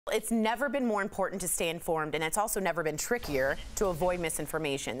it's never been more important to stay informed, and it's also never been trickier to avoid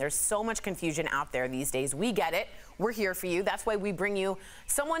misinformation. There's so much confusion out there these days. We get it. We're here for you. That's why we bring you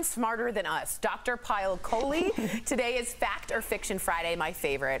someone smarter than us, Dr. Kohli. Today is Fact or Fiction Friday, my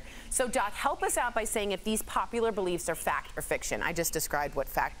favorite. So, Doc, help us out by saying if these popular beliefs are fact or fiction. I just described what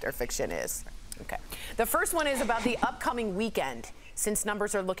fact or fiction is. Okay. The first one is about the upcoming weekend. Since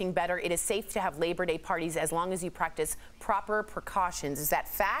numbers are looking better, it is safe to have Labor Day parties as long as you practice proper precautions. Is that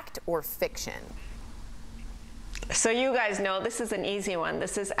fact or fiction? So you guys know this is an easy one.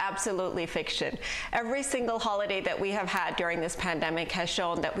 This is absolutely fiction. Every single holiday that we have had during this pandemic has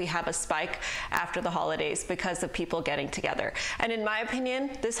shown that we have a spike after the holidays because of people getting together. And in my opinion,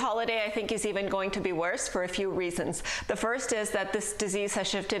 this holiday I think is even going to be worse for a few reasons. The first is that this disease has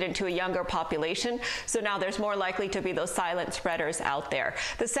shifted into a younger population, so now there's more likely to be those silent spreaders out there.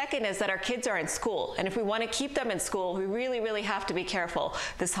 The second is that our kids are in school, and if we want to keep them in school, we really have to be careful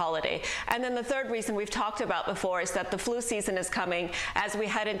this holiday. And then the third reason we've talked about before is that the flu season is coming. As we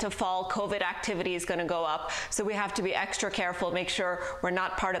head into fall, COVID activity is going to go up, so we have to be extra careful, make sure we're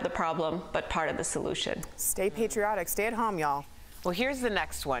not part of the problem, but part of the solution. Stay patriotic. Stay at home, y'all. Well, here's the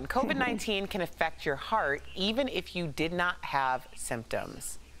next one. COVID-19 can affect your heart even if you did not have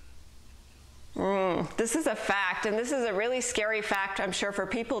symptoms. This is a fact, and this is a really scary fact, I'm sure, for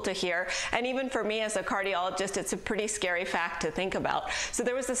people to hear. And even for me as a cardiologist, it's a pretty scary fact to think about. So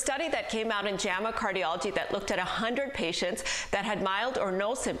there was a study that came out in JAMA Cardiology that looked at 100 patients that had mild or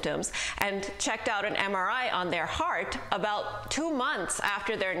no symptoms and checked out an MRI on their heart about 2 months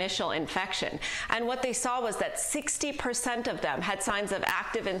after their initial infection. And what they saw was that 60% of them had signs of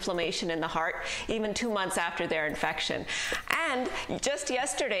active inflammation in the heart, even 2 months after their infection. And just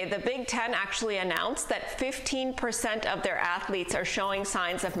yesterday, the Big Ten actually announced that 15% of their athletes are showing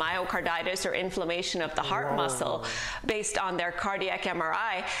signs of myocarditis or inflammation of the heart muscle based on their cardiac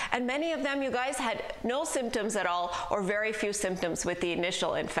MRI. And many of them, you guys, had no symptoms at all or very few symptoms with the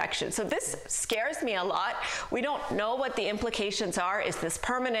initial infection. So this scares me a lot. We don't know what the implications are. Is this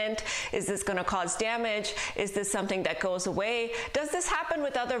permanent? Is this going to cause damage? Is this something that goes away? Does this happen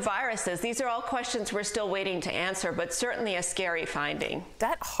with other viruses? These are all questions we're still waiting to answer, but certainly a scary finding.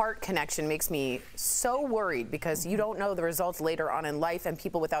 That heart connection makes me so worried because you don't know the results later on in life, and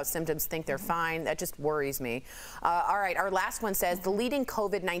people without symptoms think they're fine. That just worries me. All right, our last one says the leading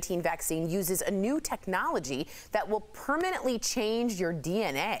COVID-19 vaccine uses a new technology that will permanently change your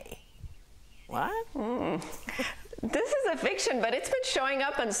DNA. What? This is a fiction, but it's been showing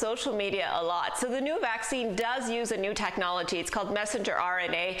up on social media a lot. So the new vaccine does use a new technology. It's called messenger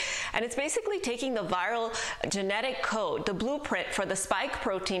RNA, and it's basically taking the viral genetic code, the blueprint for the spike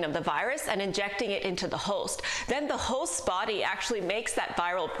protein of the virus, and injecting it into the host. Then the host's body actually makes that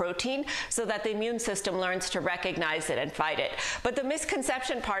viral protein so that the immune system learns to recognize it and fight it. But the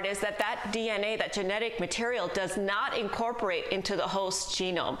misconception part is that that DNA, that genetic material, does not incorporate into the host's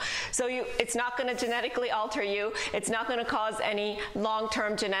genome. So it's not going to genetically alter you. It's not going to cause any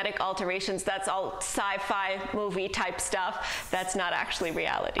long-term genetic alterations. That's all sci-fi movie type stuff. That's not actually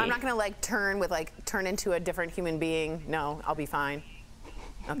reality. I'm not going to turn into a different human being. No, I'll be fine.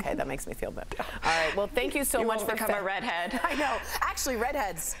 Okay, that makes me feel better. All right, well, thank you so much for become a redhead. I know. Actually,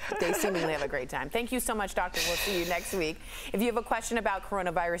 redheads, they seemingly have a great time. Thank you so much, Doctor. We'll see you next week. If you have a question about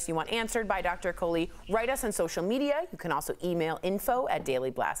coronavirus you want answered by Dr. Kohli, write us on social media. You can also email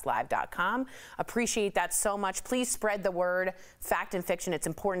info@dailyblastlive.com. Appreciate that so much. Please spread the word. Fact and fiction, it's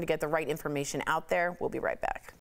important to get the right information out there. We'll be right back.